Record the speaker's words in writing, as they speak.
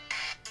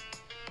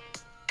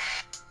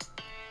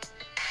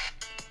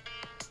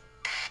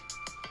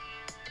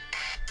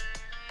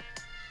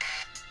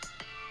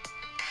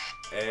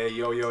Hey,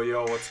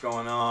 yo, what's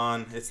going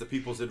on? It's the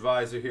People's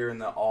Advisor here in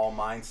the All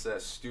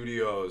Mindset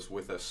Studios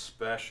with a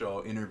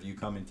special interview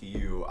coming to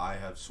you. I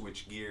have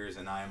switched gears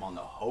and I am on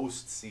the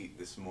host seat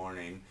this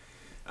morning,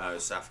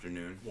 this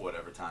afternoon,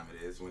 whatever time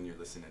it is when you're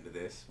listening to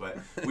this. But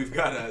we've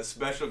got a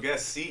special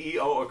guest,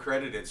 CEO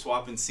accredited,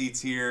 swapping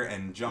seats here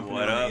and jumping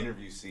on the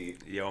interview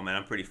seat. Yo, man,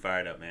 I'm pretty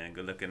fired up, man.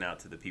 Good looking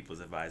out to the People's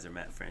Advisor,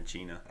 Matt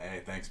Franchina.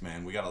 Hey, thanks,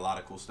 man. We got a lot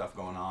of cool stuff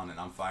going on and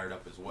I'm fired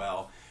up as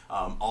well.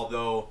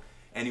 Although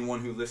anyone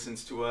who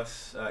listens to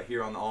us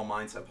here on the All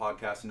Mindset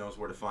podcast knows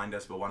where to find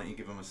us, but why don't you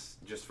give them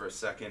just for a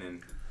second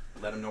and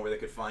let them know where they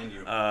could find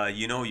you?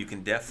 You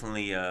can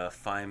definitely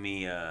find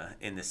me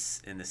in the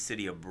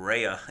city of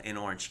Brea in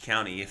Orange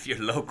County if you're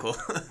local.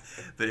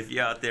 But if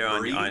you're out there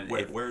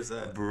where's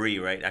that? Brea,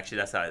 right? Actually,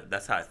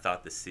 that's how I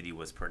thought the city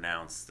was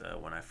pronounced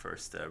when I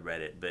first read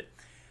it. But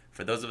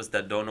for those of us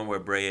that don't know where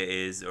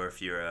Brea is, or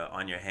if you're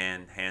on your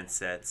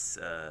handsets,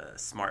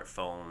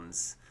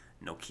 smartphones,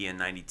 Nokia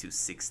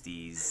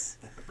 9260s.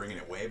 Bringing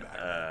it way back.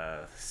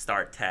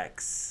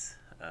 StarTex.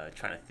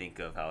 Trying to think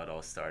of how it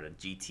all started.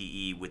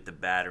 GTE with the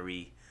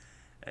battery.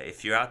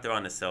 If you're out there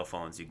on the cell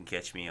phones, you can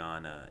catch me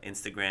on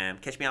Instagram.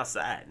 Catch me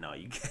outside. No,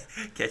 you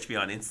can catch me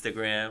on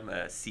Instagram.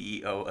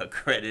 CEO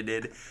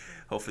accredited.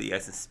 Hopefully you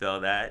guys can spell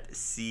that.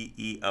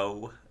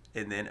 CEO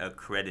and then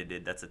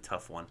accredited. That's a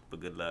tough one, but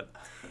good luck.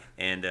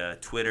 And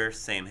Twitter,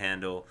 same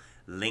handle.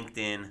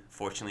 LinkedIn,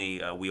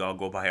 fortunately, we all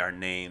go by our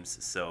names,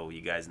 so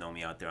you guys know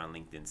me out there on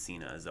LinkedIn,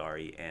 Sina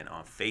Azari, and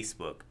on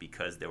Facebook,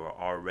 because there were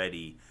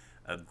already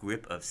a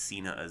grip of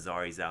Sina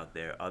Azaris out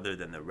there, other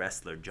than the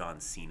wrestler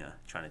John Cena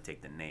trying to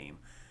take the name.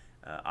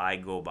 I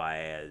go by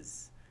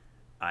as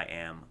I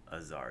Am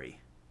Azari.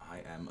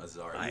 I Am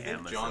Azari. You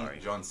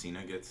think John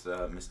Cena gets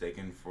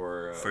mistaken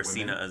for women?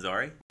 Sina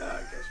Azari?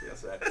 I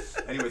guess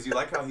yes. Anyways, you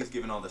like how he's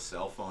given all the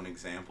cell phone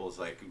examples,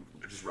 like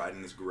just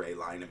riding this gray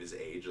line of his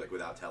age, like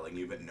without telling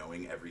you, but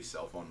knowing every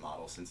cell phone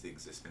model since the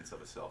existence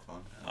of a cell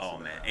phone.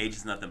 Age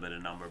is nothing but a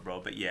number, bro.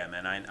 But yeah,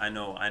 man, I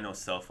know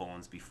cell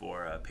phones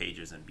before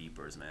pagers and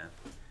beepers, man.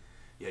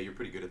 Yeah, you're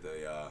pretty good at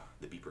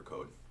the beeper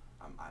code.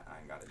 I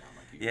ain't got it down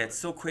like you. Yeah, it's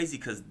so crazy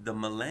because the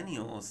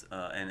millennials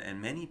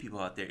and many people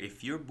out there,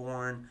 if you're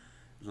born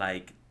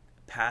like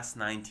past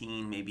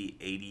 19, maybe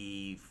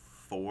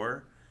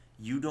 84,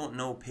 you don't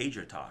know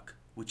pager talk,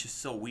 which is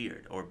so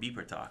weird, or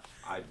beeper talk.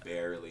 I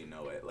barely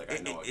know it. Like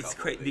I know it's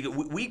crazy because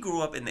we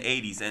grew up in the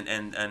 80s,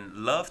 and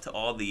love to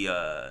all the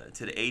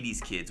to the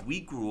 80s kids. We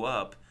grew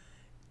up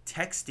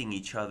texting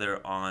each other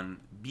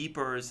on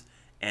beepers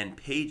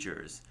and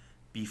pagers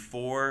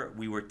before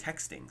we were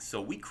texting.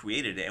 So we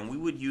created it, and we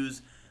would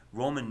use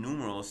Roman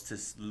numerals to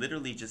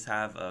literally just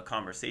have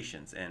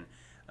conversations. And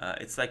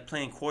it's like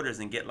playing quarters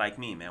and Get Like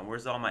Me, man.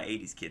 Where's all my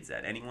 80s kids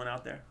at? Anyone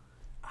out there?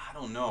 I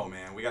don't know,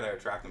 man. We got to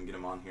attract them, get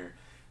them on here.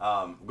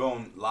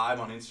 Going live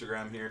on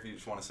Instagram here if you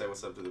just want to say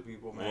what's up to the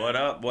people, man. What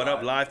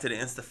up live to the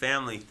Insta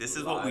family. This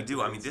is what we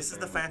do. I mean, this is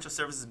the financial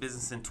services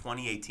business in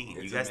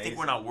 2018. You guys think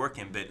we're not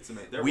working,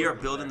 but we are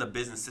building the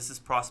business. This is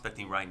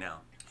prospecting right now.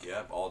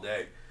 Yep, all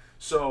day.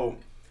 So,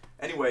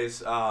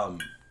 anyways,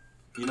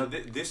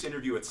 this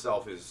interview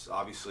itself is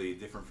obviously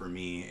different for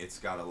me. It's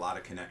got a lot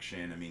of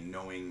connection. I mean,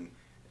 knowing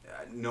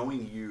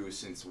you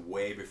since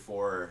way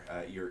before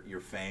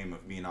your fame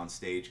of being on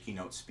stage,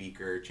 keynote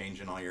speaker,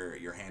 changing all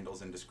your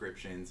handles and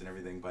descriptions and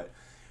everything. But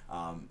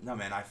no,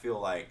 man, I feel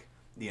like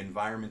the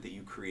environment that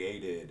you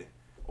created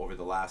over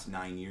the last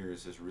 9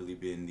 years has really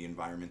been the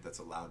environment that's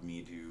allowed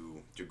me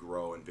to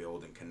grow and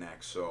build and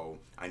connect. So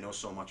I know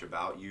so much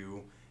about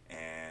you,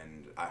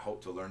 and I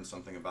hope to learn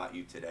something about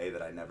you today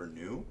that I never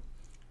knew.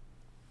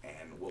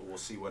 And we'll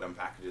see what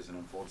unpackages and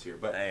unfolds here.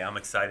 But hey, I'm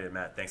excited,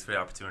 Matt. Thanks for the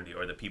opportunity,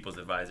 or the People's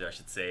Advisor, I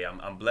should say.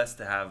 I'm blessed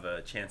to have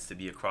a chance to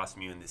be across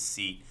from you in this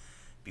seat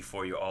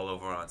before you're all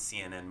over on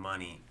CNN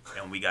Money,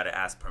 and we got to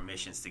ask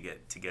permissions to get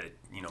it,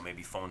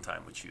 maybe phone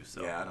time with you.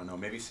 So yeah, I don't know.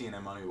 Maybe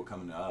CNN Money will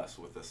come to us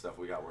with the stuff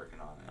we got working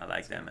on. I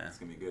like that, man. It's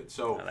gonna be good.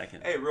 So I like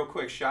it. Hey, real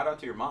quick, shout out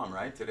to your mom,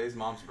 right? Today's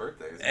mom's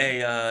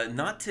birthday.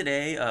 Not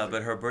today,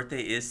 but her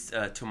birthday is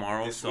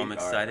tomorrow, so I'm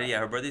excited. Right.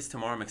 Yeah, her birthday's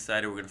tomorrow. I'm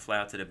excited. We're gonna fly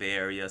out to the Bay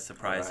Area,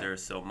 surprise her.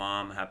 So,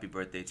 Mom, happy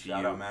birthday to you.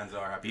 Shout out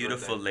Manzar, happy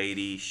Beautiful birthday.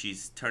 lady.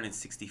 She's turning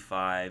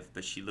 65,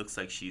 but she looks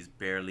like she's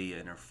barely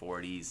in her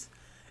 40s.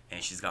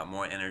 And she's got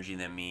more energy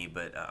than me,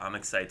 but I'm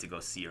excited to go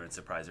see her and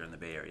surprise her in the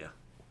Bay Area.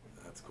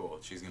 That's cool.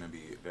 She's going to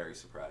be very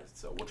surprised.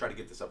 So we'll try to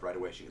get this up right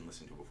away. She can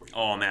listen to it before you.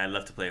 Oh, man, I'd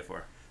love to play it for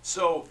her.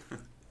 So,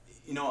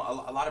 a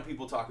lot of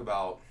people talk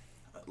about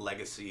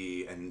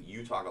legacy, and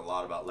you talk a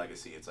lot about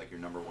legacy. It's like your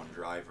number one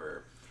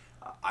driver.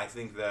 I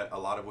think that a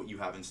lot of what you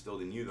have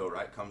instilled in you, though,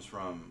 right, comes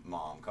from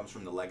Mom, comes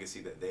from the legacy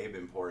that they've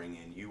been pouring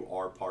in. You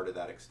are part of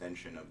that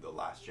extension of the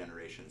last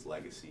generation's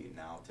legacy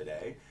now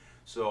today.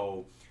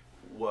 So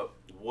what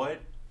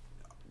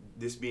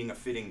this being a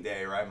fitting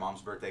day, right?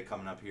 Mom's birthday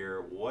coming up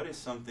here. What is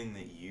something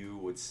that you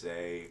would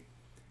say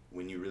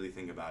when you really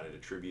think about it,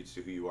 attributes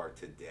to who you are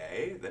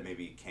today that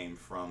maybe came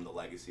from the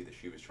legacy that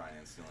she was trying to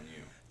instill in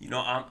you? You know,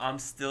 I'm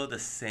still the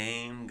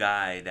same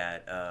guy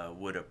that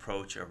would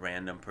approach a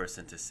random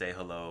person to say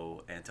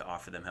hello and to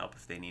offer them help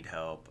if they need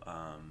help.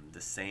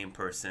 The same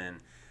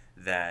person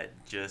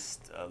that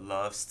just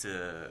loves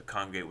to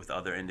congregate with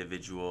other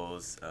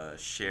individuals,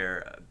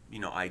 share,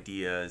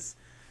 ideas,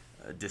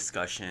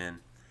 discussion,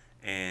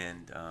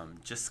 and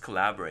just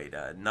collaborate.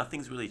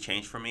 Nothing's really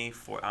changed for me.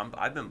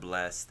 I've been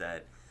blessed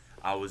that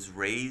I was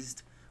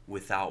raised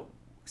without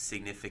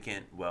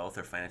significant wealth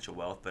or financial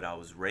wealth, but I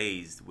was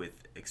raised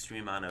with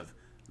extreme amount of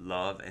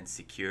love and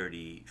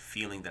security,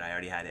 feeling that I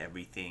already had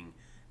everything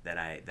that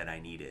I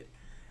needed.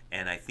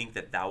 And I think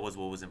that was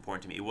what was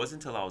important to me. It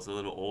wasn't until I was a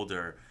little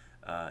older,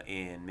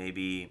 in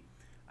maybe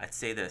I'd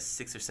say the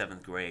 6th or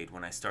 7th grade,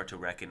 when I start to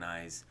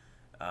recognize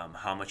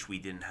how much we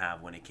didn't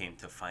have when it came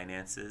to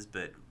finances,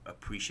 but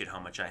appreciate how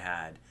much I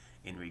had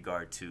in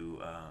regard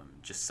to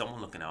just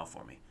someone looking out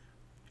for me.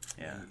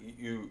 Yeah.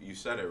 You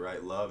said it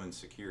right. Love and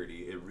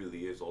security. It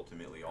really is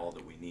ultimately all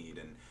that we need.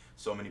 And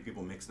so many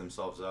people mix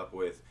themselves up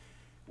with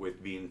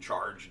being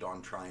charged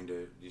on trying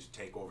to just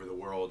take over the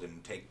world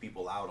and take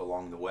people out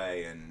along the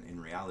way. And in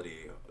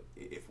reality,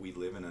 if we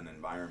live in an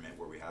environment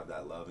where we have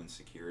that love and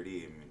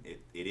security, I mean,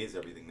 it is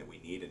everything that we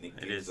need, and it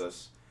gives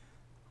us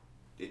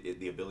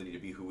the ability to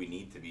be who we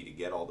need to be, to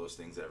get all those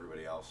things that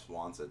everybody else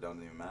wants that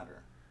don't even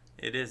matter.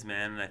 It is,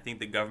 man. And I think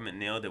the government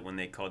nailed it when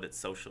they called it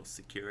Social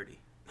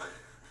Security.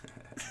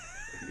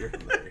 You're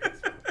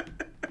hilarious.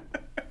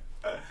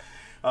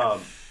 All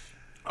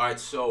right,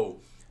 so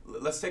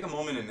let's take a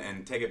moment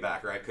and take it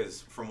back, right?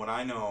 Because from what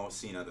I know,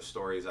 Sina, the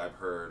stories I've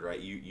heard, right,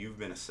 you've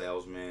been a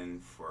salesman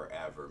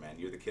forever, man.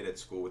 You're the kid at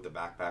school with the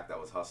backpack that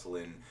was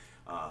hustling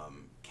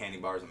candy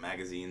bars and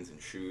magazines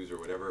and shoes or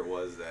whatever it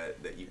was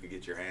that you could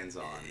get your hands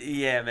on.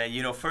 Yeah, man.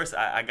 You know, first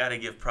I got to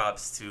give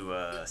props to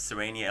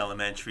Serenia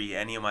Elementary.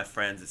 Any of my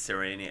friends at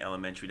Serenia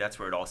Elementary, that's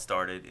where it all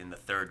started in the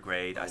 3rd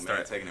grade. Oh,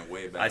 man, taking it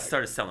way back. I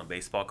started selling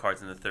baseball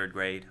cards in the 3rd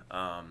grade.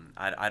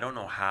 I don't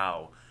know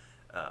how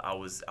I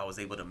was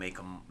able to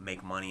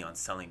make money on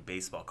selling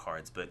baseball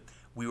cards, but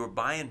we were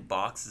buying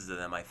boxes of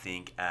them, I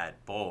think,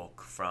 at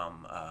bulk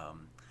from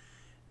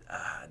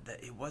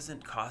it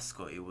wasn't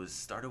Costco. It was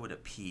started with a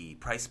P.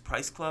 Price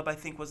Club, I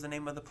think, was the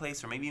name of the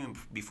place, or maybe even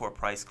before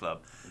Price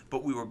Club.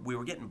 But we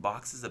were getting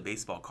boxes of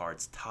baseball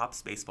cards,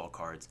 Topps baseball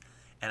cards,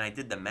 and I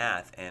did the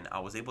math, and I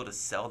was able to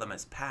sell them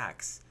as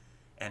packs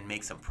and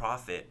make some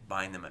profit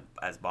buying them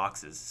as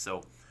boxes.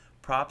 So,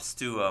 props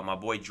to my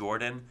boy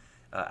Jordan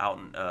out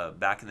in,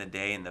 back in the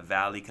day in the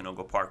Valley,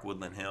 Canoga Park,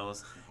 Woodland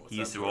Hills. He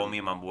used to roll me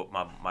and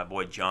my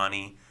boy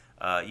Johnny.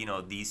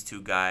 These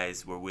two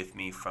guys were with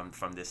me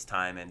from this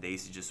time, and they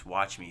used to just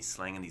watch me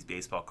slanging these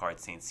baseball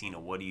cards saying, Sina,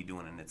 what are you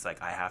doing? And it's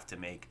like, I have to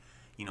make,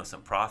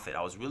 some profit.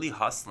 I was really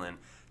hustling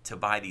to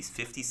buy these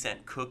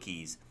 50-cent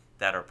cookies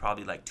that are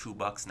probably like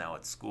 $2 now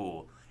at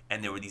school.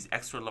 And there were these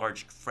extra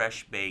large,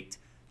 fresh baked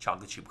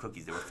chocolate chip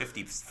cookies. They were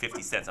 50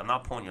 cents. I'm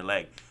not pulling your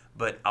leg,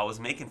 but I was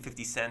making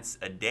 50 cents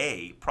a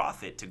day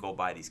profit to go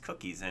buy these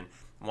cookies. And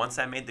once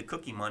I made the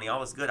cookie money, I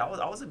was good. I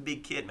was a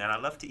big kid, man. I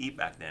loved to eat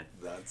back then.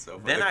 That's so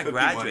funny. Then I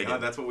graduated. Money, huh?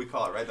 That's what we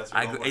call it, right? That's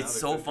it's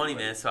so funny,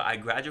 man. So I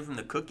graduated from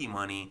the cookie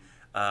money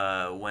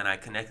when I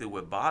connected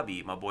with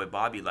Bobby, my boy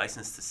Bobby,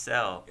 Licensed to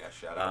Sell. Yeah,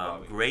 shout out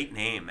Bobby. Great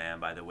name, man,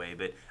 by the way.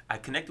 But I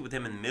connected with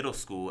him in middle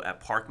school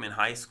at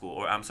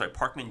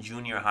Parkman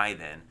Junior High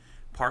then.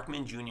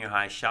 Parkman Junior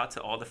High. Shout out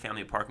to all the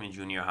family of Parkman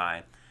Junior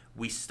High.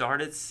 We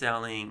started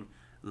selling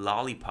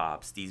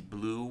lollipops, these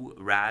blue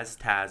Raz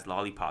Taz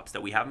lollipops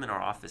that we have them in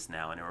our office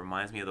now, and it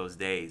reminds me of those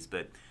days.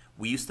 But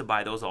we used to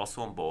buy those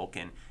also in bulk,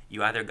 and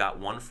you either got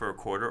 1 for a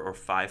quarter or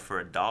 5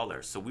 for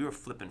 $1. So we were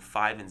flipping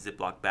 5 in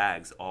Ziploc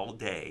bags all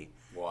day.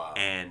 Wow.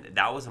 And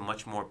that was a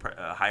much more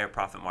higher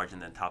profit margin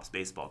than Topps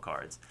baseball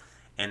cards.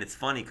 And it's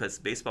funny because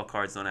baseball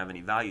cards don't have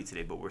any value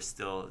today, but we're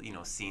still,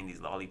 seeing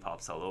these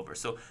lollipops all over.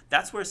 So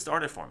that's where it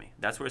started for me.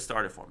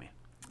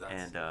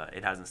 And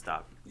it hasn't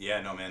stopped.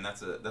 Yeah, no, man,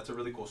 that's a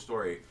really cool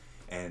story.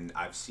 And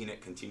I've seen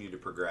it continue to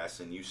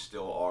progress, and you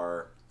still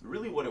are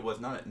really what it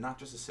was, not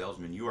just a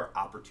salesman. You are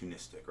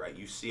opportunistic, right?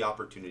 You see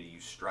opportunity, you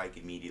strike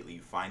immediately,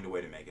 you find a way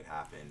to make it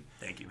happen.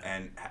 Thank you,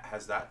 man. And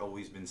has that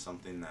always been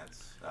something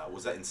that's,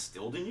 was that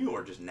instilled in you,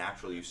 or just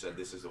naturally you said,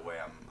 this is the way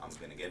I'm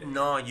going to get it?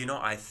 No,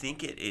 I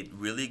think it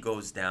really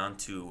goes down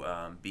to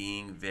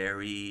being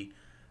very,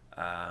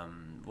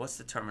 what's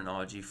the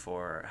terminology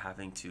for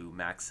having to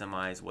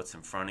maximize what's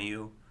in front of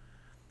you?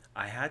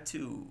 I had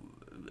to,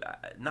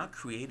 not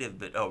creative,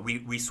 but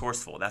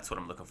resourceful. That's what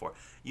I'm looking for.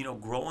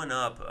 Growing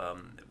up,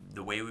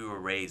 the way we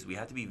were raised, we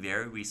had to be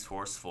very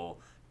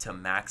resourceful to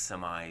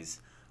maximize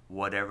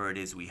whatever it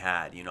is we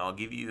had. I'll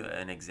give you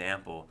an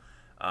example.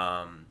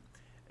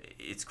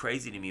 It's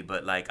crazy to me,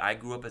 but like I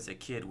grew up as a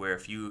kid where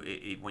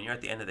when you're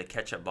at the end of the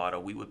ketchup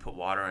bottle, we would put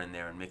water in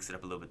there and mix it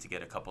up a little bit to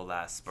get a couple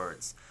last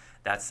spurts.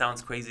 That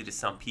sounds crazy to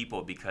some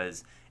people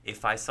because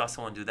if I saw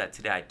someone do that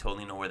today, I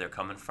totally know where they're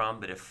coming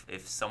from. But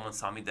if someone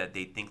saw me, that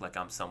they think like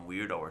I'm some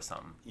weirdo or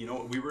something. You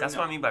know, we were. That's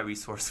what I mean by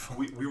resourceful.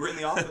 We were in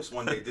the office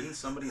one day. Didn't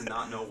somebody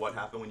not know what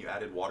happened when you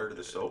added water to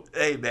the soap?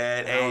 Hey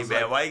man,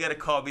 Like, why you gotta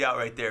call me out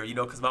right there? You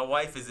know, because my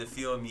wife isn't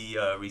feeling me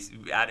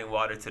adding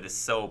water to the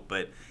soap.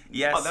 But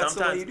yeah, that's sometimes.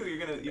 the way you do.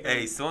 You're gonna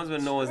Hey, sometimes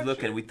when no one's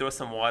looking, it. we throw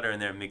some water in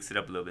there and mix it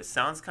up a little bit.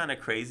 Sounds kind of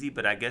crazy,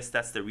 but I guess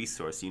that's the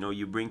resource. You know,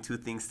 you bring two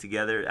things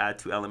together, add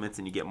two elements,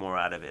 and you get more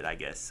out of it, I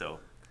guess. So.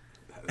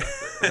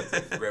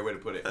 That's a great way to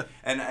put it.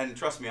 And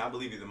trust me, I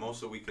believe you. The most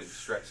that we could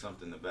stretch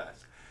something, the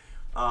best.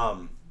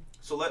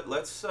 So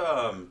let's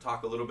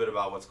talk a little bit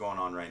about what's going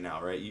on right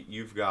now, right?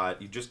 You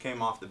just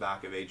came off the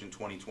back of Agent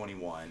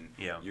 2021.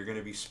 Yeah. You're going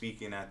to be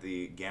speaking at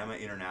the Gamma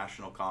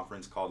International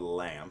Conference called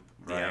LAMP,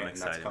 right? Yeah, I'm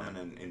excited. And that's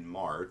coming in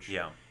March.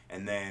 Yeah.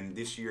 And then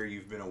this year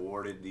you've been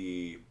awarded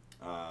the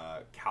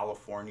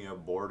California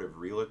Board of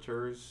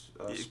Realtors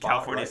spot,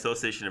 California right?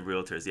 Association of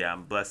Realtors. Yeah,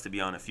 I'm blessed to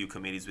be on a few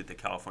committees with the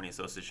California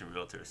Association of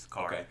Realtors.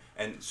 Okay,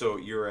 and so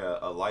you're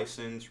a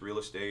licensed real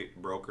estate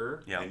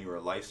broker, Yeah. and you're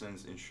a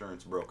licensed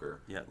insurance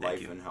broker, Yeah, thank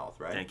life you. and health,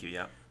 right? Thank you,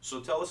 yeah.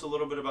 So tell us a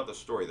little bit about the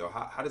story, though.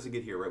 How does it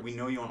get here, right? We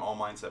know you on All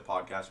Mindset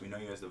Podcast. We know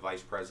you as the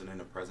Vice President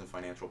of Present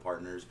Financial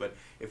Partners. But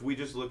if we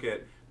just look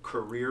at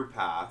career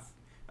path,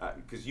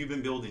 because you've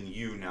been building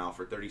you now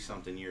for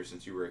 30-something years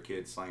since you were a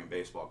kid slanging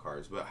baseball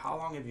cards. But how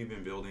long have you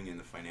been building in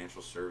the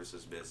financial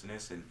services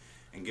business? And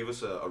give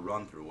us a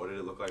run through. What did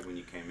it look like when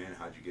you came in?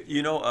 How'd you get here?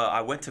 You know,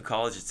 I went to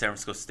college at San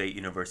Francisco State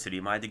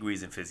University. My degree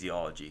is in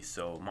physiology.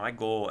 So my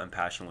goal and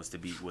passion was to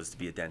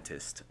be a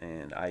dentist.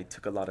 And I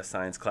took a lot of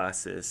science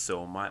classes.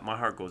 So my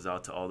heart goes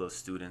out to all those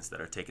students that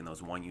are taking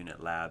those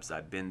 1-unit labs.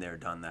 I've been there,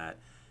 done that.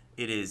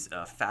 It is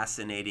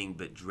fascinating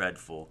but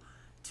dreadful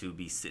to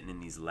be sitting in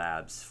these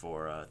labs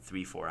for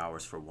 3-4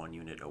 hours for 1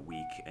 unit a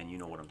week, and you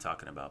know what I'm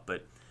talking about.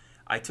 But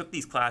I took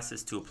these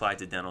classes to apply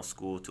to dental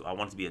school. I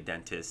wanted to be a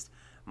dentist.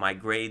 My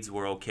grades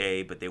were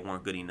okay, but they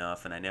weren't good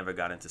enough, and I never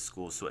got into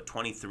school. So at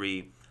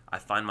 23, I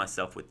find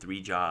myself with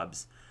 3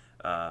 jobs.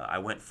 I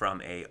went from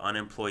a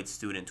unemployed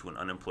student to an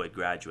unemployed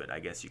graduate, I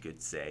guess you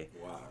could say.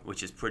 Wow.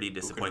 Which is pretty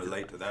disappointing. Who can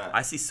relate to that?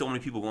 I see so many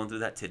people going through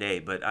that today,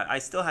 but I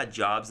still had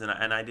jobs, and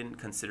I didn't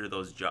consider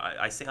those jobs.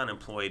 I say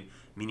unemployed,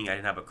 meaning I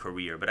didn't have a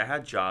career, but I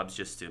had jobs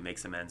just to make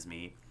some ends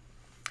meet.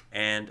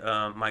 And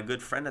my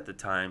good friend at the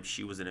time,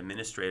 she was an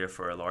administrator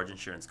for a large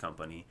insurance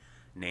company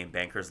named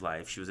Bankers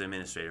Life. She was an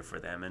administrator for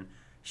them, and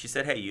she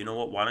said, hey, you know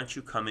what, why don't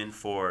you come in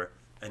for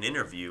an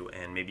interview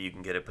and maybe you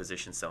can get a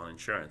position selling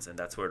insurance. And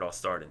that's where it all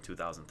started in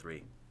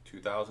 2003.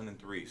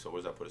 2003. So what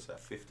does that put us at?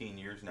 15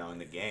 years now in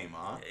the game,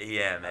 huh?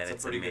 Yeah, man, That's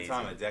it's a pretty amazing. good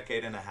time. A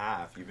decade and a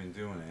half you've been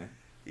doing it.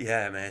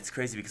 Yeah, man, it's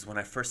crazy because when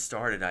I first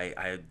started,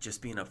 I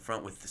just being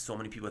upfront with so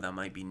many people that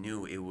might be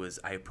new,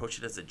 I approached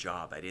it as a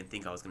job. I didn't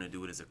think I was going to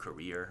do it as a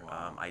career.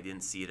 Wow. I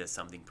didn't see it as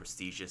something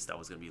prestigious that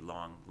was going to be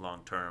long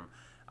term.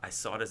 I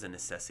saw it as a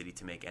necessity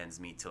to make ends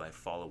meet till I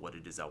follow what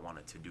it is I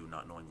wanted to do,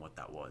 not knowing what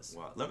that was.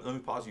 Wow. Let me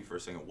pause you for a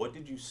second. What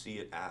did you see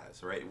it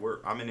as, right?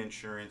 I'm in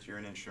insurance, you're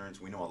in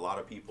insurance. We know a lot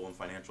of people in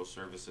financial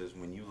services.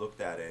 When you looked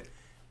at it,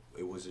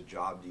 it was a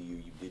job to you.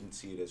 You didn't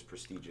see it as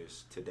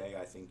prestigious. Today,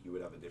 I think you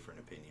would have a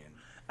different opinion.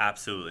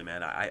 Absolutely,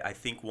 man. I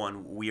think,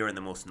 we are in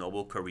the most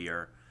noble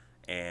career,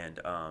 and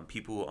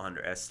people who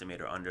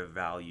underestimate or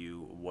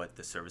undervalue what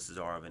the services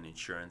are of an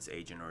insurance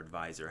agent or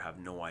advisor have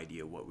no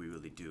idea what we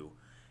really do.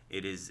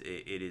 It is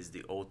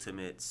the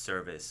ultimate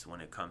service when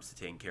it comes to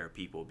taking care of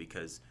people,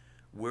 because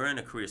we're in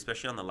a career,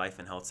 especially on the life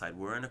and health side,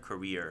 we're in a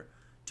career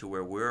to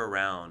where we're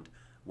around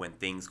when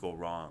things go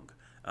wrong.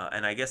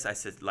 And I guess I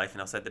said life and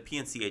health side. The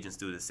PNC agents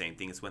do the same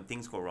thing. It's when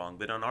things go wrong.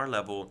 But on our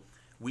level,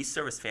 we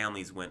service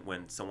families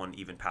when someone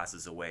even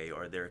passes away,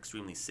 or they're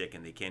extremely sick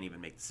and they can't even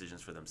make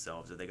decisions for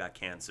themselves, or they got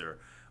cancer,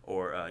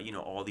 or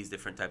all these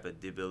different type of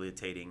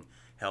debilitating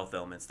health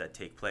ailments that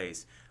take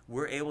place.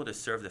 We're able to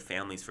serve the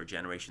families for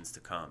generations to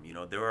come.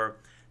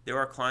 There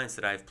are clients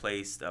that I've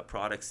placed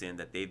products in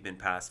that they've been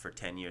passed for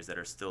 10 years that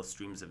are still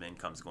streams of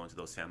incomes going to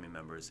those family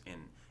members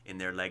in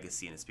their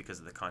legacy, and it's because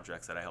of the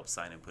contracts that I helped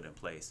sign and put in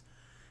place.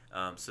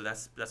 So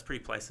that's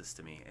pretty priceless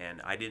to me,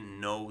 and I didn't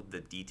know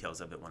the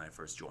details of it when I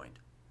first joined.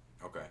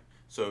 Okay.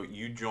 So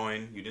you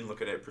join, you didn't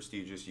look at it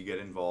prestigious, you get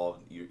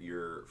involved,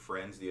 your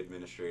friend's the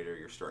administrator,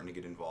 you're starting to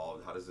get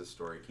involved. How does this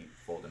story keep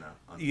folding out?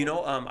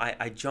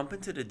 I jump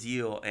into the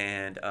deal,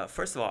 and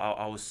first of all,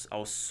 I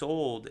was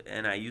sold,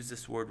 and I use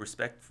this word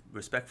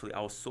respectfully.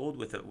 I was sold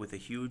with a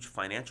huge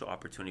financial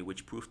opportunity,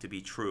 which proved to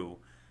be true,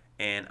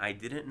 and I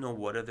didn't know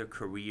what other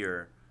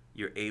career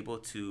you're able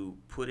to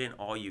put in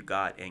all you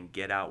got and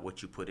get out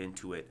what you put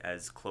into it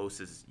as close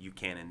as you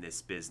can in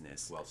this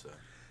business. Well said.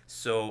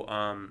 So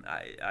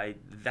I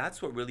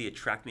that's what really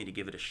attracted me to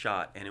give it a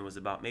shot, and it was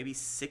about maybe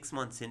 6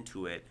 months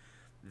into it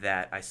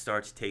that I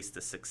started to taste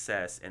the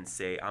success and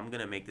say, I'm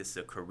going to make this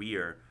a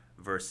career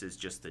versus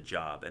just a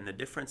job. And the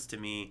difference to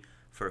me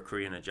for a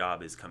career and a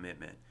job is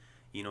commitment.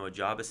 A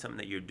job is something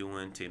that you're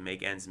doing to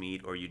make ends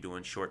meet, or you're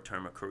doing short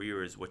term. A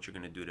career is what you're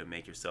going to do to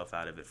make yourself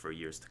out of it for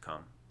years to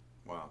come.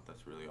 Wow,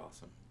 that's really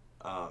awesome.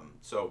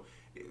 So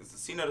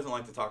Cena doesn't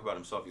like to talk about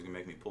himself. He's gonna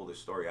make me pull this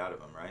story out of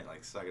him, right?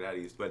 Like suck it out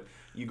of you. But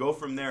you go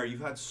from there.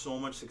 You've had so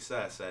much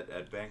success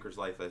at Banker's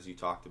Life, as you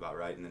talked about,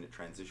 right? And then it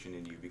transitioned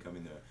into you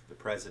becoming the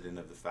president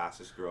of the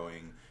fastest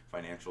growing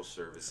financial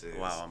services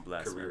Wow, I'm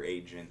blessed, career man.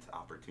 agent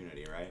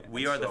opportunity, right?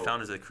 We are the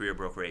founders of the Career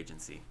Broker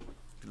Agency.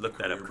 Look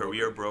that up,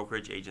 Career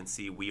Brokerage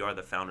Agency. We are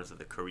the founders of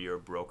the Career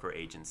Broker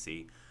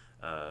Agency.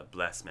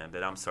 Blessed, man.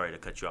 But I'm sorry to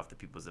cut you off, the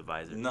People's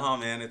Advisor. No,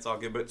 man, it's all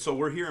good. But so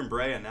we're here in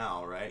Brea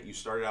now, right? You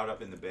started out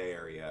up in the Bay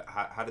Area.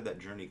 How did that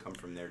journey come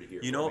from there to here?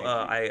 You know,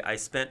 I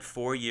spent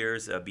 4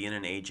 years being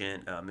an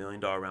agent, a $1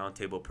 Million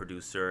Roundtable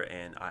producer,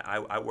 and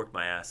I worked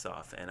my ass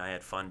off, and I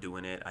had fun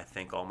doing it. I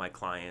thank all my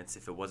clients.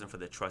 If it wasn't for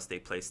the trust they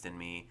placed in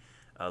me,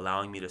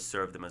 allowing me to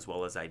serve them as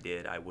well as I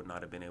did, I would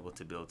not have been able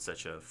to build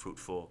such a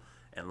fruitful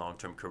and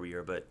long-term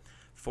career. But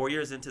 4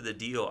 years into the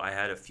deal, I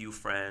had a few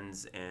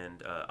friends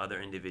and other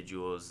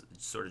individuals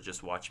sort of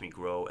just watch me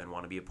grow and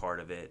want to be a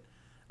part of it.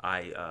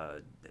 I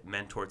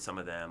mentored some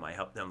of them. I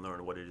helped them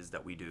learn what it is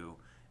that we do.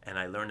 And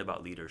I learned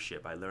about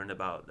leadership. I learned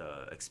about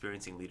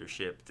experiencing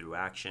leadership through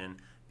action,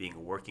 being a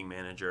working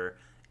manager.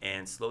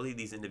 And slowly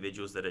these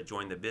individuals that had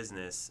joined the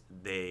business,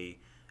 they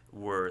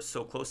were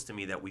so close to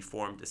me that we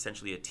formed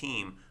essentially a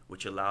team,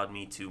 which allowed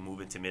me to move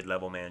into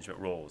mid-level management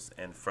roles.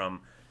 And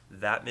from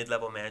that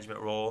mid-level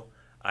management role,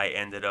 I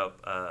ended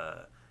up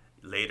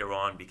later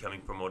on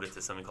becoming promoted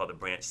to something called a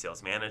branch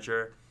sales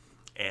manager.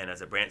 And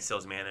as a branch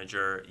sales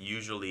manager,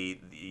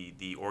 usually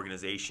the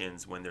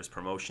organizations, when there's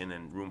promotion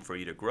and room for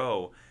you to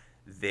grow,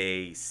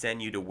 they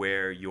send you to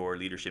where your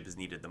leadership is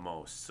needed the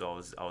most.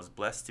 So I was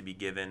blessed to be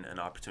given an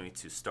opportunity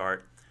to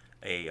start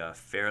a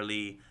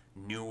fairly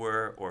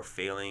newer or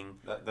failing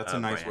that's a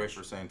nice way branch.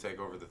 for saying take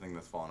over the thing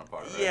that's falling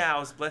apart, right? Yeah, I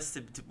was blessed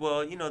to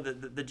well, you know,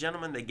 the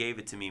gentleman that gave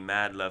it to me,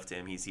 mad love to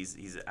him.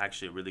 He's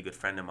actually a really good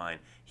friend of mine.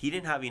 He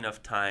didn't have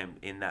enough time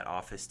in that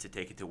office to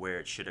take it to where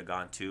it should have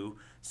gone to,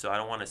 so I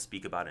don't want to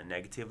speak about it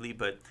negatively,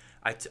 but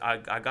I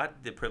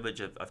got the privilege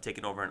of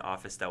taking over an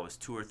office that was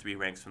 2 or 3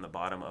 ranks from the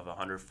bottom of a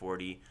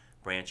 140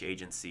 branch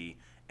agency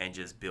and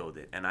just build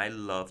it. And I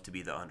love to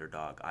be the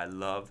underdog. I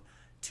love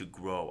to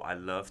grow. I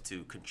love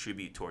to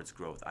contribute towards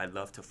growth. I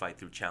love to fight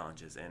through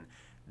challenges. And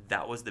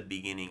that was the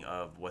beginning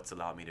of what's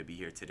allowed me to be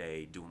here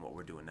today doing what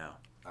we're doing now.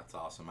 That's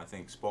awesome. I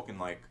think spoken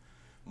like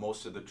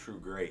most of the true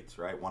greats,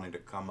 right? Wanting to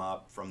come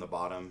up from the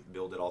bottom,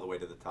 build it all the way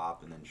to the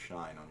top, and then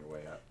shine on your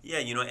way up. Yeah,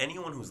 you know,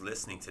 anyone who's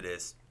listening to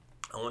this,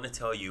 I want to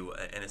tell you,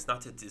 and it's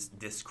not to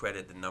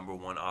discredit the number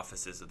one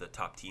offices of the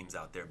top teams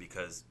out there,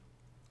 because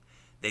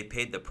they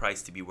paid the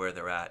price to be where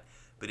they're at.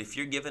 But if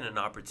you're given an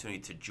opportunity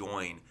to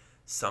join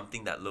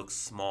something that looks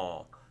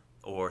small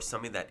or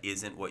something that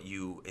isn't what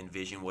you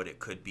envision what it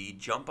could be,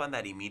 jump on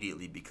that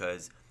immediately,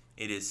 because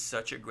it is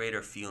such a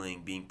greater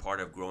feeling being part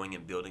of growing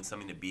and building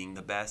something to being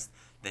the best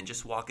than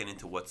just walking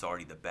into what's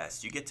already the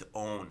best. You get to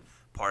own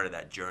part of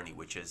that journey,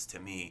 which is, to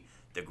me,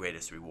 the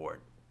greatest reward.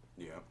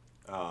 Yeah.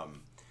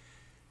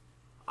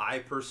 I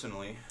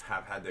personally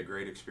have had the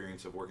great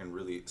experience of working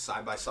really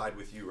side by side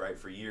with you, right,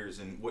 for years.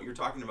 And what you're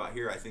talking about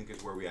here, I think,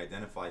 is where we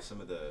identify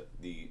some of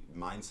the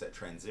mindset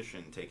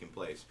transition taking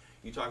place.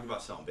 You talked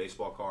about selling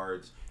baseball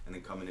cards and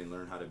then coming and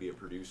learn how to be a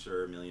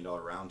producer, $1 Million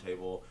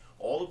Roundtable.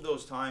 All of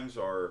those times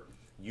are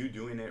you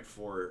doing it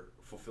for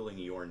fulfilling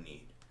your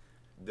need.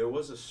 There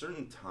was a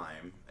certain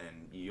time,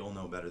 and you'll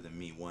know better than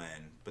me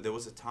when, but there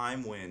was a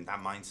time when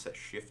that mindset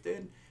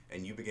shifted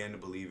and you began to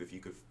believe if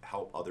you could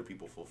help other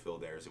people fulfill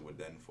theirs, it would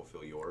then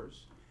fulfill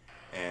yours.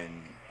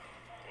 And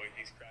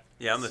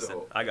yeah, I'm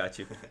listening. I got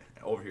you.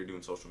 Over here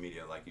doing social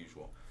media like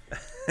usual.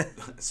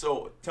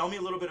 So tell me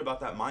a little bit about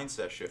that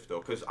mindset shift,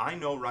 though, because I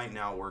know right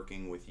now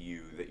working with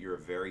you that you're a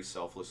very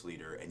selfless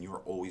leader and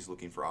you're always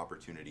looking for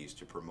opportunities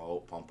to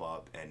promote, pump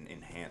up, and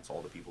enhance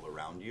all the people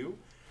around you.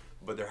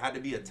 But there had to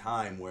be a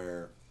time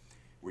where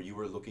you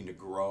were looking to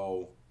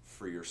grow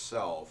for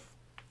yourself,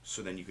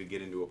 so then you could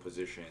get into a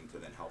position to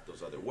then help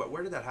those other.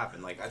 Where did that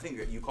happen? Like, I think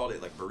you called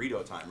it like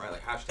burrito time, right?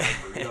 Like hashtag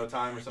burrito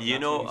time or something. You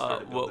know,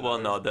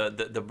 no,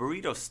 the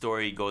burrito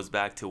story goes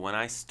back to when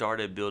I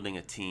started building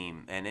a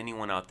team, and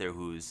anyone out there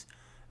who's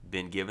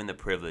been given the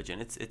privilege,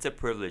 and it's a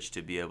privilege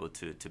to be able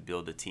to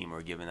build a team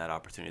or given that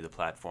opportunity, the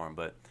platform.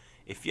 But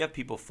if you have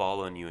people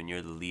following you and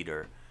you're the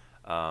leader,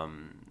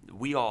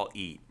 we all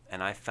eat.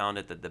 And I found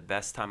it that the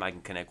best time I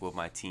can connect with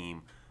my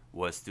team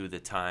was through the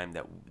time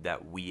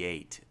that we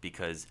ate,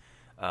 because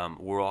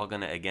we're all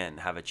going to, again,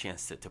 have a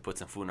chance to put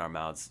some food in our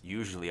mouths,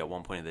 usually at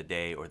one point of the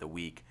day or the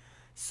week.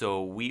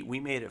 So we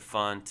made it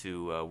fun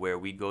to where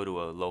we go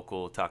to a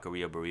local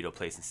taqueria burrito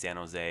place in San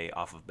Jose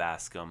off of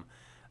Bascom.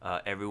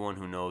 Everyone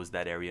who knows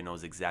that area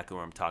knows exactly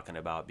what I'm talking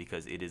about,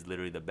 because it is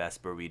literally the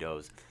best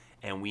burritos.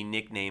 and we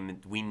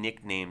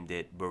nicknamed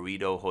it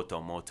Burrito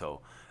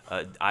Hotomoto.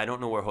 I don't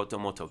know where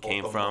Hotomoto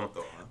came from.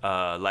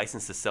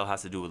 License to Sell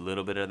has to do a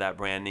little bit of that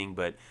branding,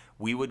 but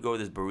we would go to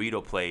this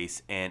burrito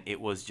place, and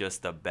it was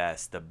just the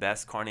best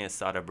carne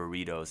asada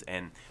burritos,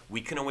 and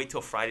we couldn't wait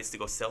till Fridays to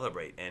go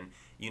celebrate. And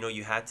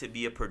you had to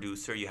be a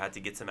producer, you had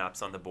to get some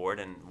apps on the board,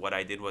 and what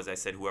I did was I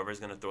said, whoever's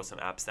going to throw some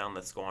apps down,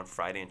 let's go on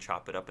Friday and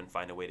chop it up and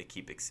find a way to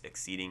keep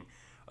exceeding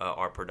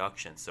our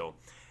production. So,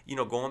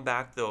 going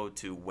back though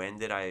to when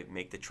did I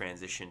make the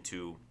transition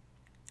to,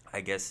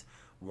 I guess,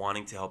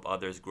 wanting to help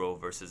others grow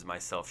versus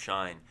myself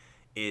shine,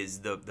 is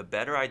the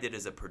better I did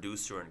as a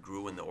producer and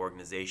grew in the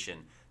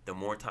organization, the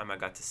more time I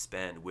got to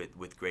spend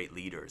with great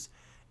leaders.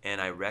 And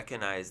I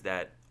recognized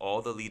that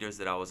all the leaders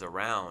that I was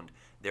around,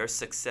 their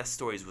success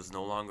stories was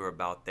no longer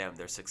about them.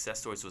 Their success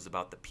stories was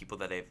about the people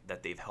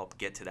that they've helped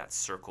get to that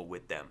circle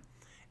with them.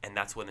 And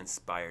that's what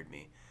inspired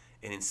me.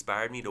 It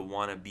inspired me to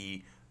want to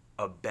be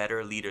a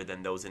better leader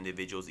than those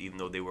individuals, even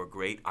though they were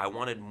great. I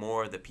wanted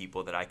more of the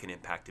people that I can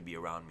impact to be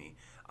around me.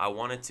 I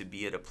wanted to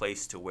be at a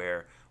place to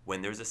where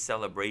when there's a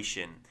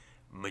celebration,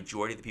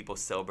 majority of the people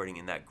celebrating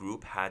in that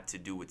group had to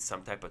do with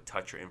some type of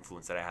touch or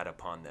influence that I had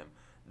upon them.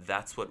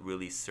 That's what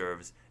really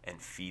serves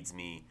and feeds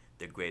me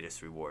the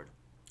greatest reward.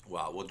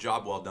 Wow. Well,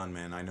 job well done,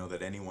 man. I know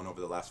that anyone over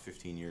the last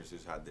 15 years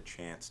who's had the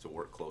chance to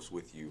work close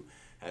with you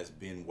has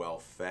been well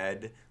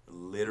fed,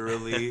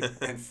 literally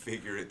and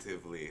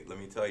figuratively. Let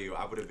me tell you,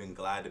 I would have been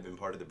glad to have been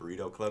part of the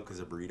Burrito Club because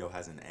a burrito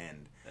has an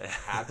end.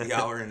 Happy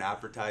hour and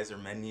appetizer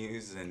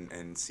menus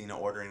and Cena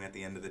ordering at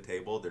the end of the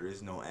table. There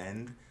is no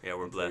end. Yeah,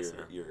 we're blessed.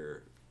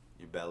 Your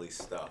belly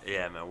stuffed.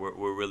 Yeah, man,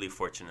 we're really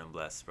fortunate and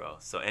blessed, bro.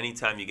 So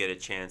anytime you get a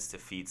chance to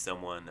feed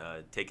someone,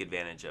 take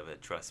advantage of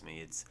it. Trust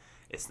me,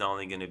 it's not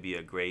only going to be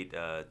a great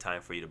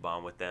time for you to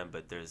bond with them,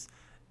 but there's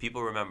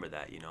people remember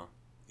that,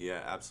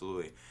 Yeah,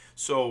 absolutely.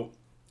 So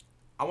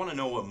I want to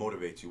know what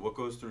motivates you. What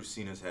goes through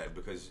Cena's head?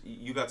 Because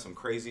you got some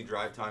crazy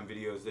drive time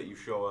videos that you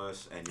show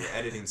us, and your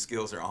editing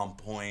skills are on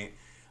point.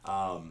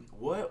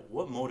 What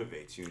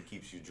motivates you and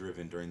keeps you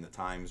driven during the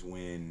times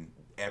when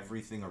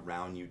everything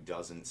around you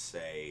doesn't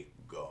say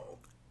go?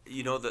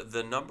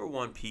 The number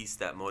one piece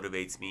that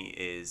motivates me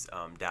is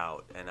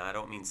doubt. And I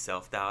don't mean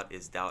self-doubt,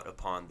 is doubt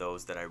upon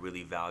those that I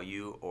really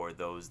value or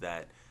those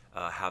that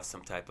have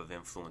some type of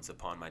influence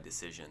upon my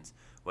decisions,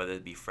 whether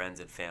it be friends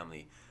and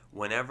family.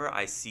 Whenever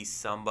I see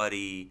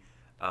somebody,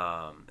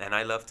 and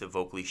I love to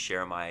vocally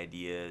share my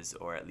ideas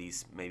or at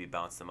least maybe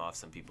bounce them off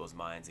some people's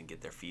minds and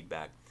get their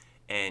feedback,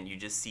 and you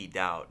just see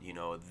doubt,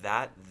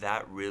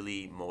 that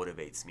really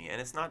motivates me.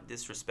 And it's not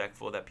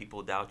disrespectful that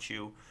people doubt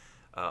you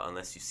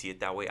unless you see it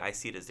that way. I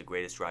see it as the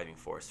greatest driving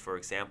force. For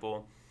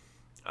example,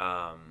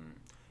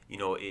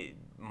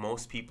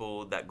 most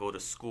people that go to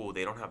school,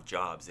 they don't have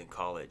jobs in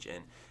college.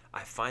 And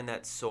I find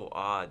that so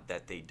odd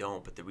that they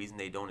don't. But the reason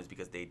they don't is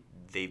because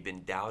they've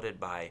been doubted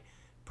by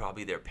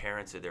probably their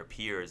parents or their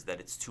peers that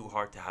it's too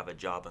hard to have a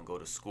job and go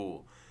to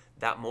school.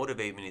 That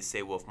motivated me to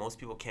say, well, if most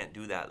people can't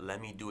do that,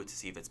 let me do it to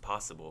see if it's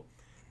possible.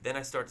 Then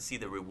I start to see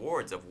the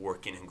rewards of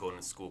working and going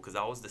to school because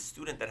I was the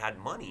student that had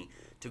money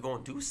to go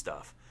and do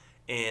stuff.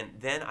 And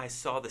then I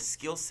saw the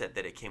skill set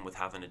that it came with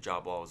having a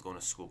job while I was going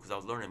to school because I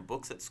was learning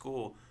books at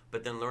school,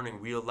 but then learning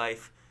real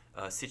life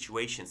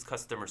situations,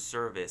 customer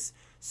service,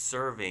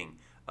 serving,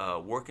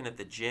 working at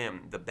the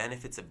gym, the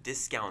benefits of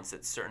discounts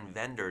at certain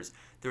vendors.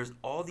 There's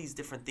all these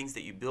different things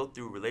that you build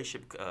through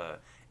relationship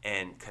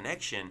and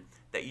connection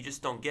that you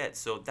just don't get.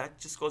 So that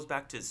just goes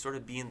back to sort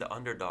of being the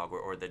underdog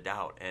or the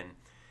doubt. And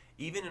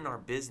even in our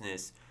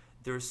business,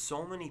 there's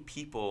so many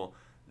people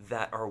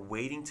that are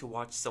waiting to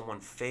watch someone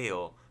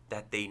fail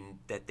that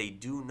they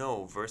do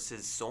know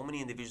versus so many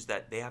individuals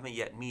that they haven't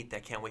yet meet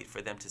that can't wait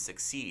for them to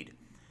succeed.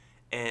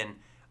 And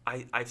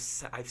I've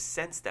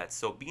sensed that.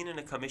 So being in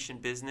a commission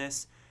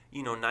business,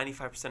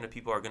 95% of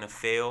people are going to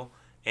fail,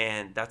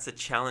 and that's a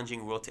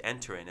challenging world to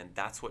enter in, and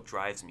that's what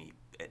drives me.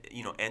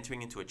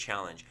 Entering into a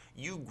challenge.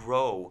 You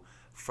grow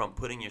from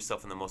putting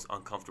yourself in the most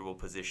uncomfortable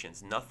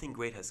positions. Nothing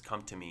great has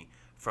come to me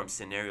from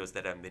scenarios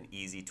that have been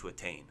easy to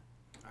attain.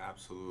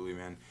 Absolutely,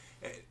 man.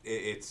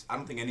 It's I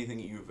don't think anything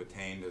that you've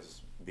attained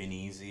has been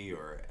easy,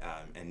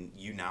 and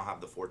you now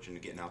have the fortune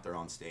of getting out there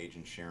on stage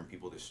and sharing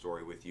people this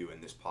story with you.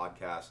 And this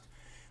podcast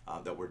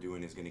that we're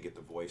doing is going to get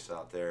the voice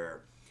out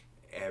there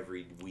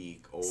every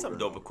week. Some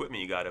dope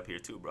equipment you got up here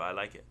too, bro. I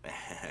like it.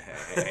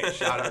 Hey,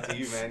 shout out to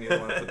you, man. You're the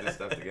one that put this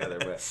stuff together.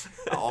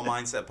 But All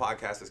Mindset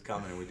Podcast is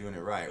coming, and we're doing it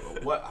right.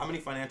 How many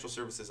financial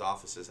services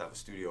offices have a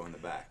studio in the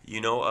back?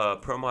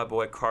 Per my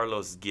boy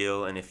Carlos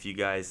Gil, and if you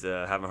guys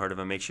haven't heard of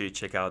him, make sure you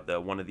check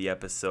out one of the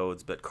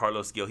episodes. But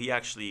Carlos Gil, he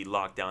actually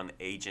locked down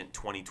Agent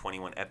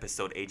 2021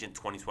 episode, Agent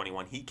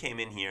 2021. He came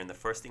in here, and the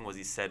first thing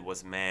he said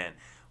was, "Man,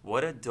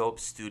 what a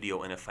dope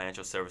studio in a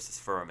financial services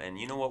firm." And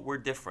you know what? We're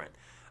different.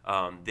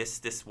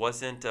 This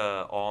wasn't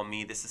all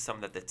me. This is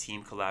something that the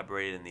team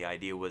collaborated, and the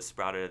idea was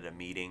sprouted at a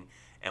meeting,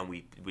 and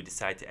we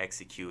decided to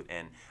execute.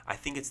 And I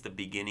think it's the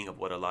beginning of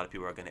what a lot of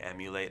people are going to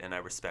emulate, and I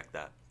respect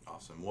that.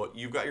 Awesome. Well,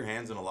 you've got your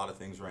hands in a lot of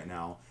things right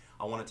now.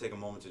 I want to take a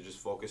moment to just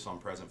focus on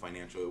Present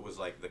Financial. It was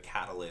like the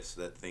catalyst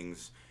that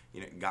things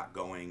got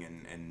going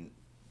and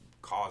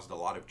caused a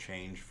lot of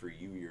change for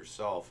you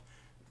yourself.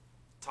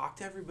 Talk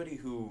to everybody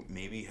who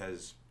maybe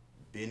has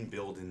been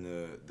built in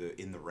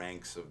the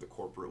ranks of the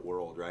corporate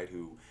world, right?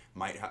 Who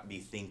might be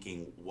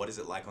thinking, what is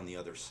it like on the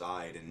other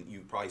side? And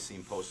you've probably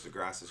seen posts, the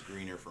grass is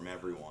greener from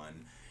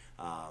everyone.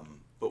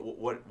 But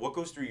what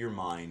goes through your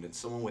mind? And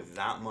someone with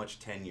that much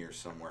tenure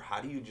somewhere,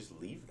 how do you just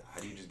leave that? How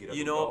do you just get up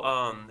and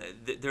go?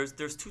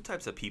 There's two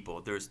types of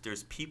people.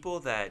 There's people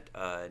that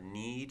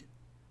need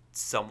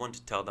someone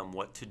to tell them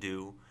what to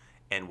do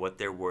and what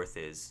their worth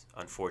is,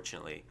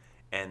 unfortunately.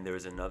 And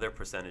there's another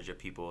percentage of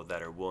people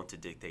that are willing to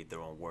dictate their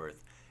own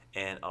worth.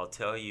 And I'll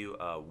tell you,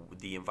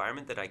 the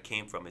environment that I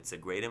came from, it's a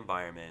great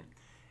environment,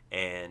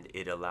 and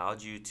it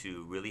allowed you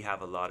to really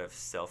have a lot of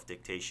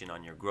self-dictation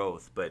on your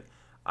growth. But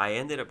I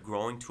ended up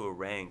growing to a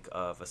rank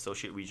of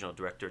associate regional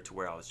director to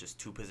where I was just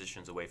 2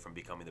 positions away from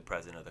becoming the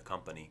president of the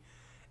company.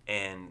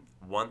 And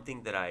one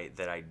thing that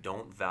I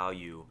don't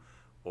value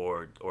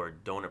or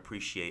don't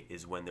appreciate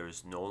is when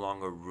there's no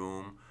longer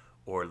room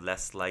or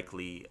less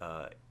likely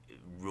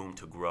room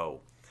to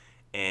grow.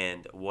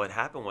 And what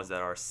happened was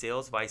that our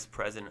sales vice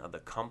president of the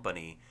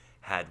company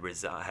had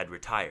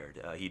retired.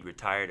 He'd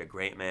retired, a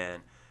great man.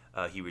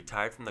 He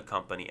retired from the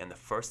company, and the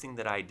first thing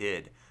that I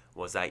did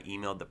was I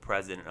emailed the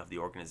president of the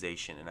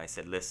organization, and I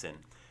said, "Listen,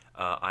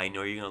 I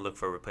know you're going to look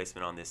for a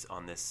replacement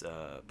on this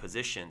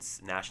position,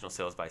 national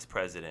sales vice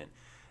president,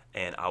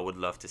 and I would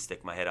love to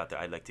stick my head out there.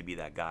 I'd like to be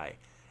that guy."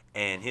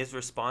 And his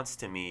response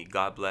to me,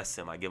 God bless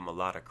him, I give him a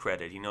lot of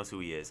credit. He knows who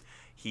he is.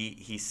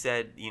 He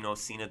said,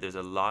 Cena, there's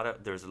a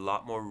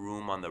lot more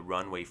room on the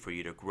runway for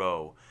you to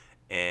grow,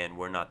 and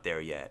we're not there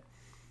yet.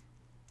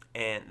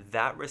 And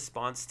that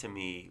response to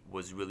me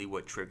was really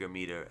what triggered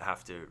me to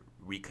have to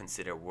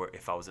reconsider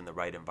if I was in the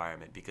right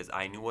environment, because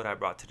I knew what I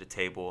brought to the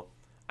table.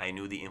 I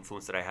knew the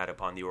influence that I had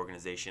upon the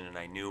organization, and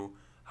I knew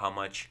how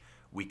much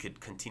we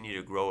could continue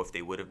to grow if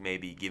they would have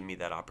maybe given me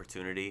that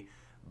opportunity.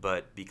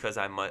 But because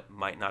I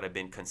might not have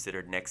been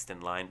considered next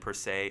in line per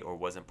se, or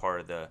wasn't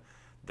part of the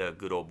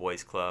good old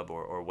boys club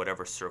or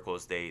whatever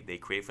circles they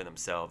create for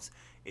themselves,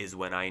 is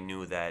when I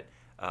knew that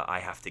I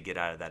have to get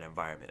out of that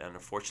environment. And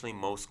unfortunately,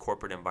 most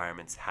corporate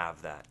environments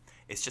have that.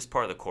 It's just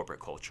part of the corporate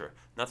culture.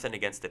 Nothing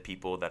against the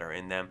people that are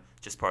in them,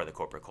 just part of the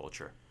corporate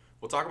culture.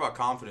 We'll talk about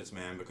confidence,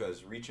 man,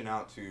 because reaching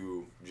out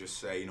to just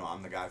say,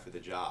 I'm the guy for the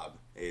job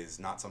is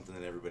not something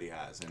that everybody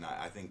has. And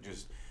I think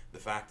just the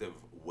fact of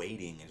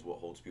waiting is what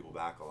holds people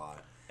back a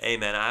lot. Hey,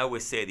 man, I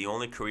always say the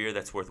only career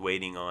that's worth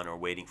waiting on or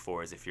waiting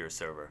for is if you're a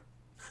server.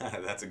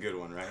 That's a good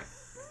one, right?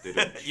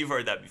 You've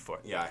heard that before.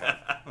 Yeah, I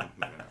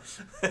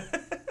have.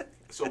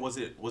 So was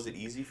it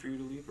easy for you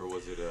to leave, or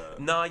was it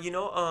No,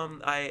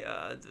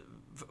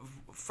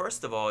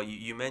 first of all,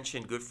 you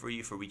mentioned good for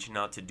you for reaching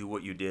out to do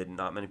what you did.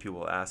 Not many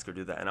people ask or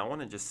do that. And I want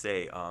to just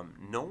say,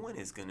 no one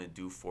is going to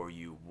do for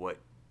you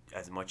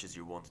as much as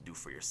you're willing to do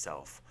for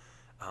yourself.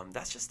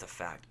 That's just a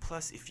fact.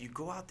 Plus, if you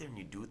go out there and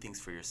you do things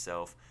for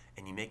yourself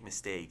and you make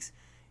mistakes,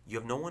 you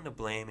have no one to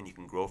blame and you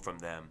can grow from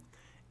them.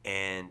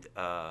 And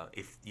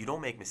if you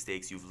don't make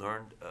mistakes, you've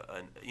learned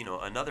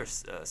another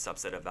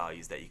subset of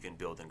values that you can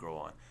build and grow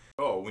on.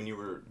 Oh, when you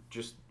were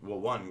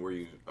were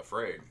you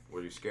afraid?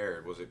 Were you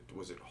scared? Was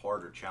it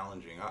hard or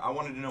challenging? I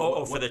wanted to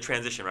know. For the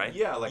transition, right?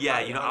 Yeah,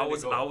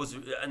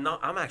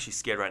 I'm actually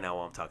scared right now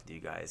while I'm talking to you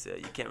guys.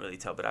 You can't really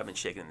tell, but I've been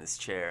shaking in this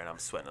chair and I'm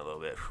sweating a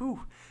little bit.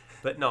 Whew.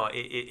 But no,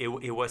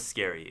 it was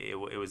scary.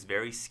 It was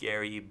very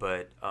scary,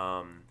 but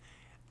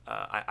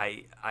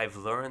I've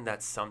learned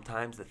that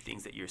sometimes the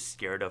things that you're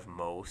scared of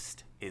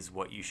most is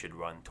what you should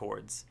run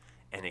towards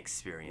and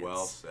experience.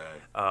 Well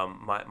said.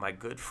 My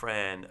good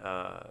friend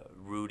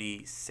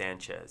Rudy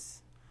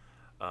Sanchez,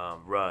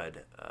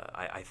 Rudd,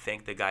 I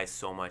thank the guy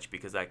so much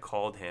because I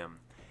called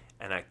him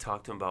and I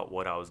talked to him about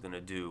what I was going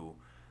to do,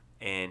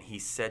 and he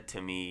said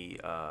to me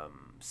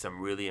some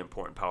really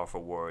important,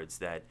 powerful words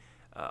that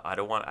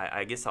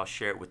I guess I'll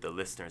share it with the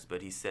listeners,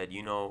 but he said,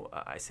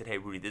 I said, "Hey,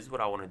 Rudy, this is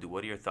what I want to do.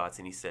 What are your thoughts?"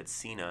 And he said,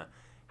 "Cena,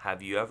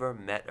 have you ever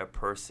met a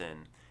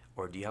person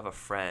or do you have a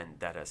friend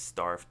that has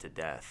starved to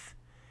death?"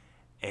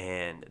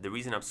 And the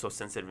reason I'm so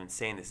sensitive in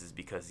saying this is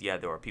because,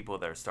 there are people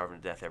that are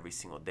starving to death every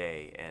single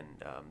day,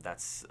 and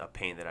that's a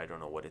pain that I don't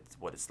know what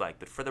it's like.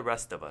 But for the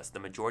rest of us, the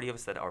majority of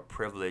us that are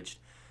privileged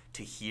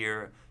to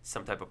hear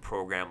some type of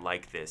program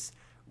like this,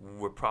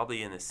 we're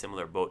probably in a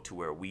similar boat to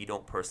where we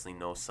don't personally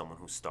know someone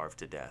who starved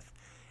to death.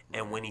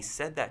 And when he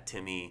said that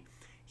to me,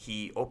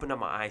 he opened up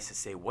my eyes to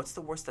say, what's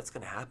the worst that's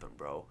going to happen,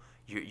 bro?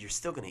 You're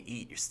still going to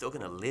eat. You're still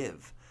going to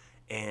live.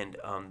 And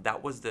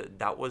that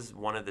was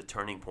one of the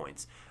turning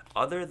points.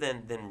 Other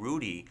than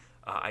Rudy,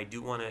 I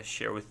do want to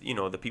share with,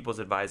 the People's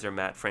Advisor,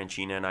 Matt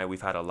Franchina, and I,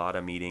 we've had a lot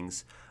of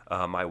meetings.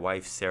 My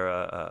wife,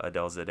 Sarah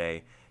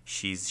Adelzadeh,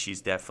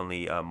 she's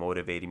definitely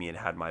motivated me and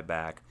had my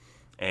back.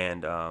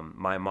 And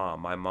my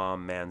mom,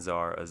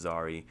 Manzar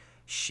Azari,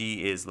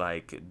 she is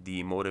like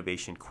the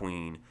motivation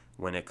queen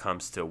when it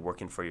comes to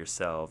working for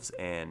yourselves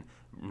and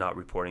not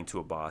reporting to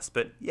a boss.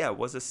 But yeah,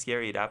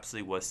 it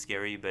absolutely was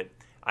scary, but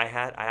I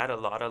had a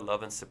lot of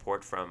love and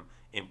support from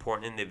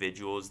important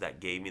individuals that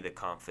gave me the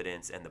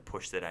confidence and the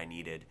push that I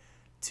needed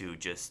to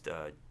just,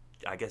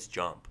 I guess,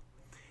 jump.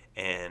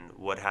 And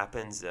what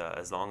happens,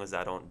 as long as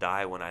I don't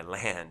die when I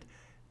land,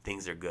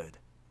 things are good.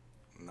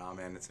 Nah,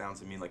 man, it sounds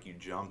to me like you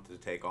jumped to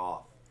take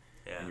off.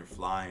 Yeah. And you're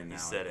flying now. You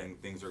said and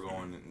it. things are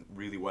going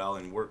really well,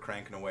 and we're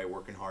cranking away,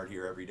 working hard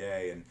here every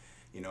day. And,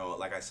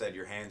 like I said,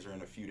 your hands are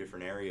in a few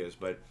different areas.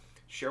 But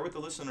share with the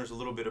listeners a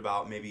little bit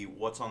about maybe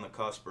what's on the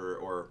cusp,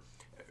 or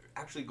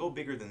actually go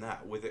bigger than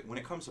that. With it, when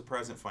it comes to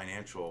Present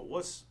Financial,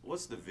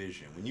 what's the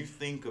vision? When you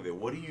think of it,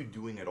 what are you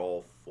doing it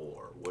all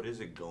for? What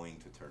is it going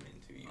to turn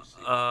into, you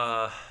see?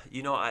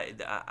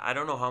 I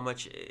don't know how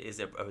much is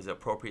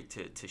appropriate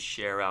to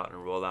share out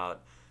and roll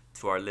out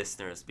to our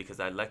listeners,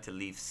 because I'd like to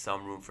leave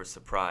some room for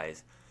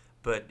surprise.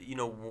 But,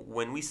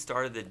 when we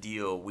started the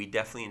deal, we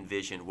definitely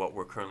envisioned what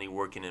we're currently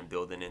working and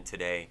building in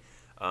today.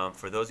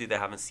 For those of you that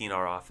haven't seen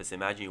our office,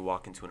 imagine you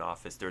walk into an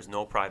office. There's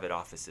no private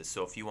offices.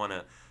 So if you want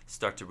to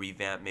start to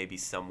revamp maybe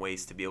some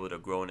ways to be able to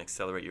grow and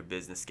accelerate your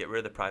business, get rid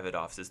of the private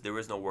offices. There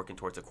is no working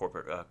towards a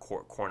corporate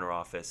corner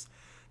office.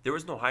 There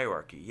is no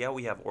hierarchy. Yeah,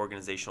 we have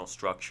organizational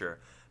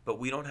structure, but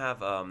we don't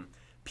have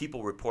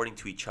people reporting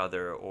to each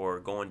other or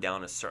going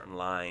down a certain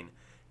line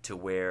to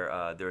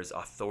where there's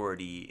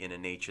authority in a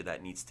nature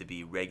that needs to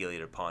be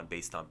regulated upon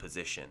based on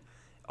position.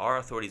 Our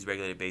authority is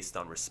regulated based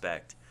on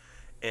respect.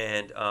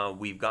 And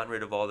we've gotten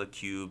rid of all the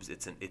cubes.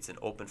 It's an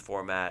open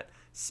format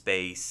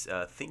space.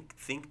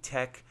 Think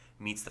tech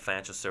meets the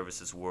financial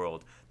services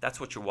world. That's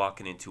what you're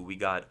walking into. We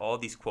got all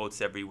these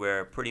quotes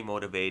everywhere, pretty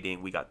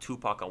motivating. We got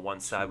Tupac on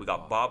one side. We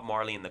got Bob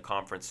Marley in the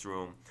conference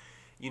room.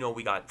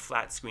 We got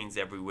flat screens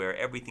everywhere.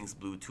 Everything's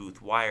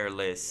Bluetooth,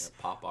 wireless.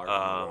 Yeah, pop art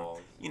on the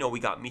walls. We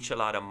got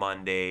Michelada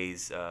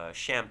Mondays,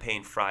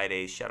 Champagne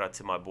Fridays. Shout out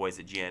to my boys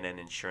at GNN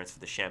Insurance for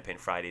the Champagne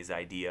Fridays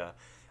idea.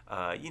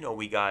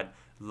 We got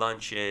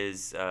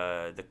lunches,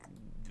 the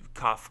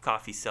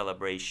coffee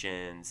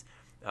celebrations.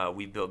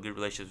 We built good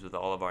relationships with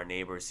all of our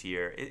neighbors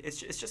here. It's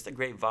just a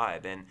great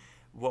vibe. And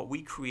what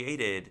we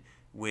created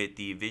with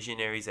the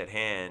visionaries at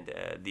hand,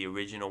 the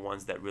original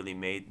ones that really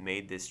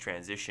made this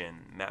transition,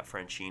 Matt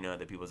Franchina,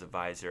 the People's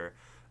Advisor,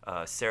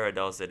 Sarah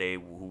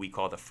Delzadeh, who we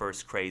call the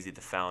First Crazy,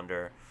 the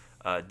founder,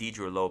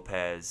 Deidre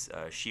Lopez,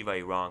 Shiva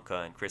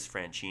Iranka, and Chris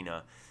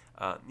Franchina.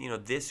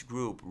 This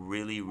group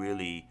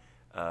really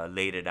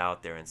laid it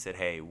out there and said,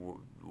 hey,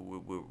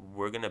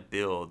 we're going to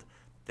build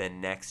the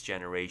next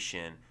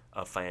generation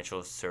of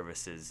financial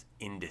services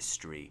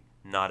industry,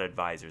 not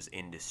advisors,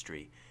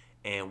 industry.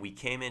 And we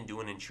came in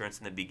doing insurance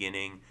in the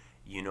beginning.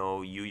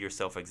 You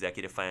yourself,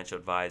 executive financial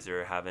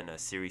advisor, having a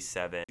Series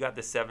 7. You got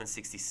the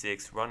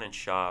 766, run and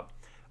shop.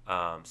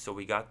 So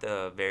we got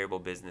the variable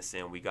business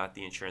in. We got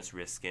the insurance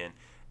risk in.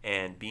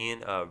 And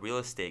being a real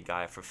estate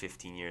guy for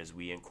 15 years,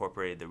 we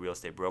incorporated the real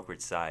estate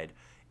brokerage side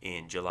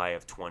in July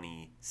of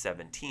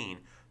 2017.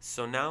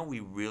 So now we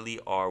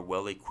really are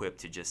well equipped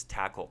to just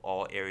tackle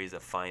all areas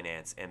of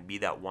finance and be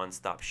that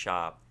one-stop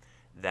shop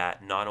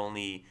that not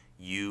only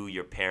you,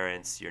 your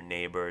parents, your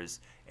neighbors,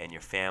 and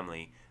your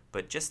family,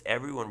 but just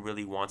everyone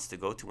really wants to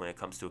go to when it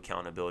comes to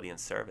accountability and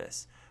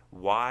service.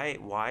 Why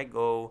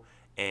go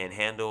and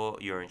handle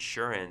your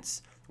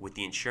insurance with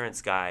the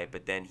insurance guy,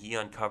 but then he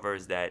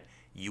uncovers that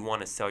you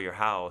want to sell your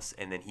house,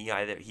 and then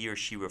he or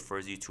she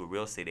refers you to a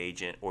real estate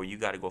agent, or you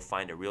got to go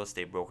find a real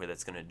estate broker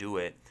that's going to do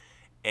it.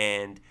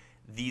 And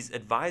these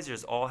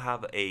advisors all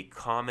have a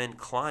common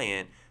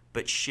client,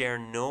 but share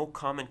no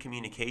common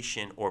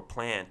communication or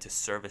plan to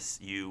service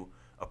you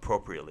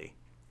appropriately.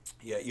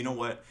 Yeah, you know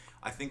what?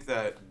 I think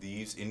that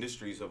these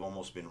industries have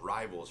almost been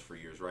rivals for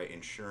years, right?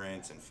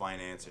 Insurance and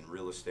finance and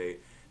real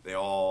estate, they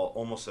all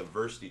almost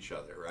subversed each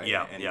other, right?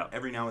 Yeah, and yeah.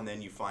 Every now and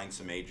then you find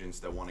some agents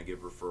that want to give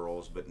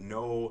referrals, but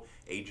no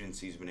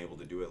agency's been able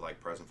to do it like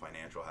Present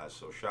Financial has.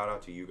 So shout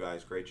out to you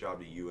guys. Great job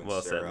to you and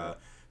Well Sarah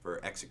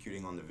for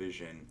executing on the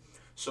vision.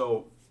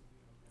 So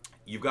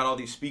you've got all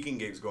these speaking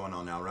gigs going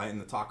on now, right?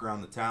 And the talk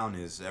around the town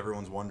is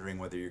everyone's wondering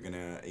whether you're going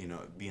to,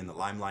 be in the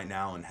limelight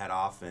now and head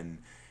off and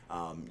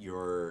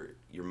your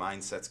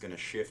mindset's going to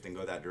shift and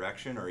go that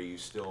direction, or are you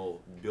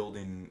still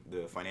building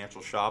the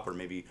financial shop, or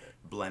maybe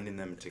blending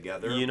them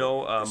together?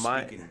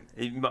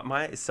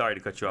 My sorry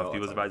to cut you off,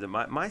 People's Advisor.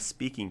 My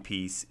speaking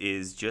piece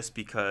is just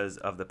because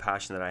of the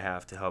passion that I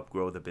have to help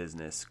grow the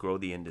business, grow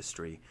the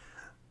industry.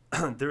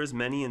 There's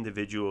many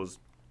individuals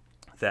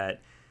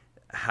that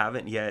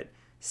haven't yet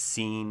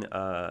seen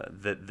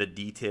the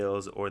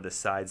details or the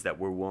sides that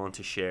we're willing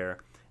to share,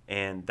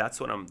 and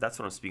that's what I'm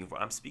speaking for.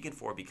 I'm speaking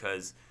for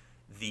because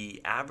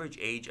the average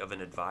age of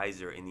an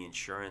advisor in the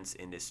insurance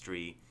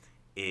industry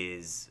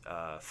is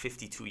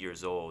 52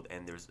 years old,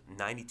 and there's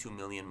 92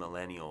 million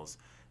millennials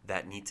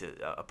that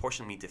a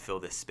portion need to fill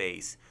this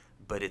space,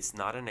 but it's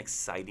not an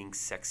exciting,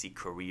 sexy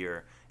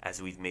career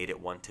as we've made it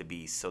one to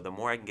be. So the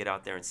more I can get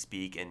out there and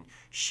speak and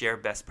share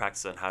best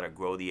practices on how to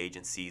grow the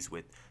agencies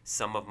with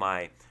some of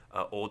my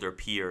older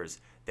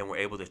peers, then we're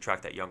able to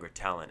attract that younger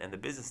talent, and the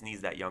business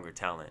needs that younger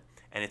talent,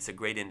 and it's a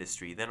great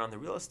industry. Then on the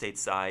real estate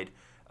side,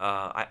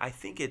 I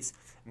think it's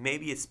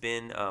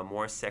been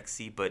more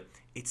sexy, but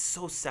it's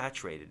so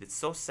saturated. It's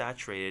so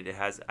saturated.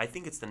 I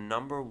think it's the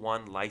number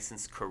one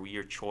licensed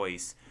career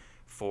choice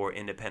for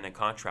independent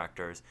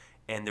contractors,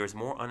 and there's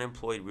more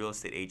unemployed real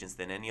estate agents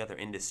than any other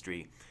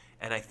industry.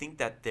 And I think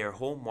that their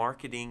whole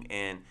marketing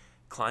and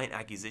client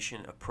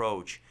acquisition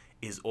approach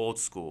is old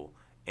school,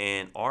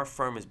 and our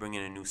firm is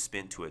bringing a new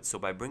spin to it. So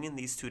by bringing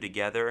these two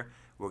together,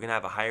 we're going to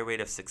have a higher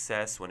rate of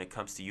success when it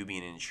comes to you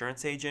being an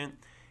insurance agent,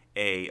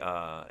 a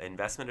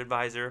investment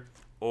advisor,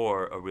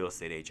 or a real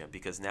estate agent,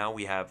 because now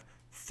we have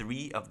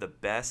three of the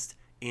best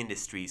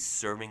industries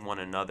serving one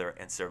another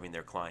and serving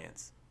their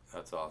clients.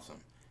 That's awesome.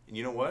 And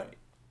you know what?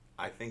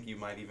 I think you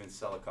might even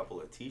sell a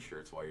couple of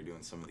T-shirts while you're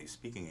doing some of these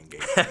speaking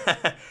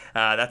engagements.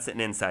 That's an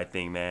inside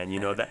thing, man. You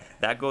know,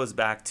 that goes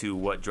back to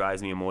what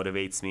drives me and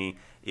motivates me.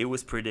 It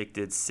was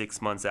predicted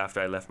 6 months after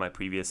I left my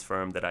previous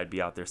firm that I'd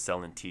be out there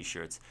selling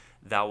T-shirts.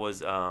 That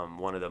was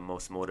one of the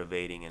most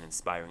motivating and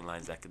inspiring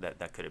lines that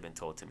could have been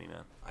told to me,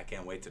 man. I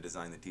can't wait to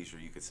design the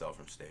T-shirt you could sell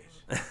from stage.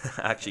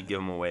 Actually, give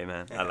them away,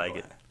 man. I like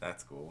it.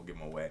 That's cool. We'll give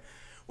them away.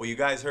 Well, you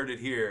guys heard it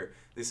here.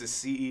 This is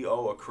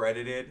CEO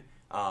Accredited.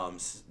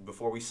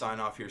 Before we sign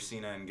off here,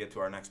 Sina, and get to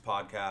our next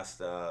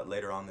podcast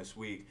later on this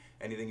week,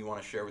 anything you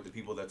want to share with the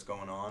people that's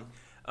going on?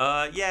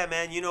 Yeah,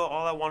 man. You know,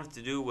 all I wanted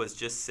to do was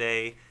just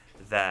say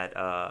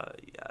that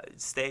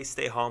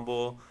stay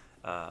humble.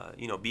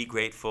 Be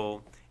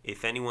grateful.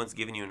 If anyone's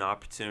giving you an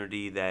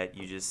opportunity that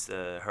you just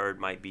heard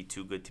might be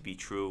too good to be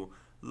true,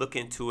 look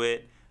into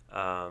it.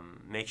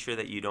 Make sure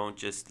that you don't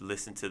just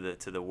listen to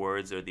the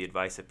words or the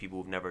advice of people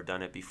who've never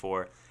done it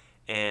before.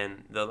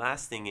 And the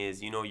last thing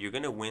is, you're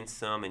going to win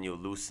some and you'll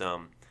lose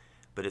some,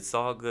 but it's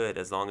all good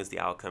as long as the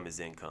outcome is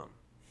income.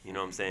 You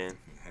know what I'm saying?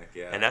 Heck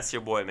yeah. And that's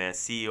your boy, man,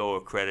 CEO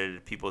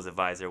Accredited People's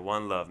Advisor.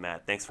 One love,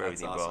 Matt. Thanks for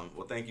everything, awesome, bro.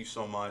 Well, thank you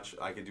so much.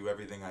 I could do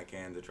everything I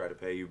can to try to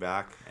pay you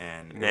back,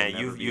 and man,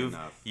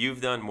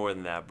 you've done more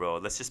than that, bro.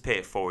 Let's just pay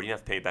it forward. You don't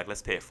have to pay it back.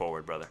 Let's pay it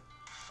forward, brother.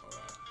 All right.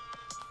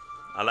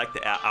 I like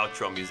the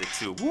outro music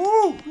too.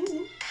 Woo!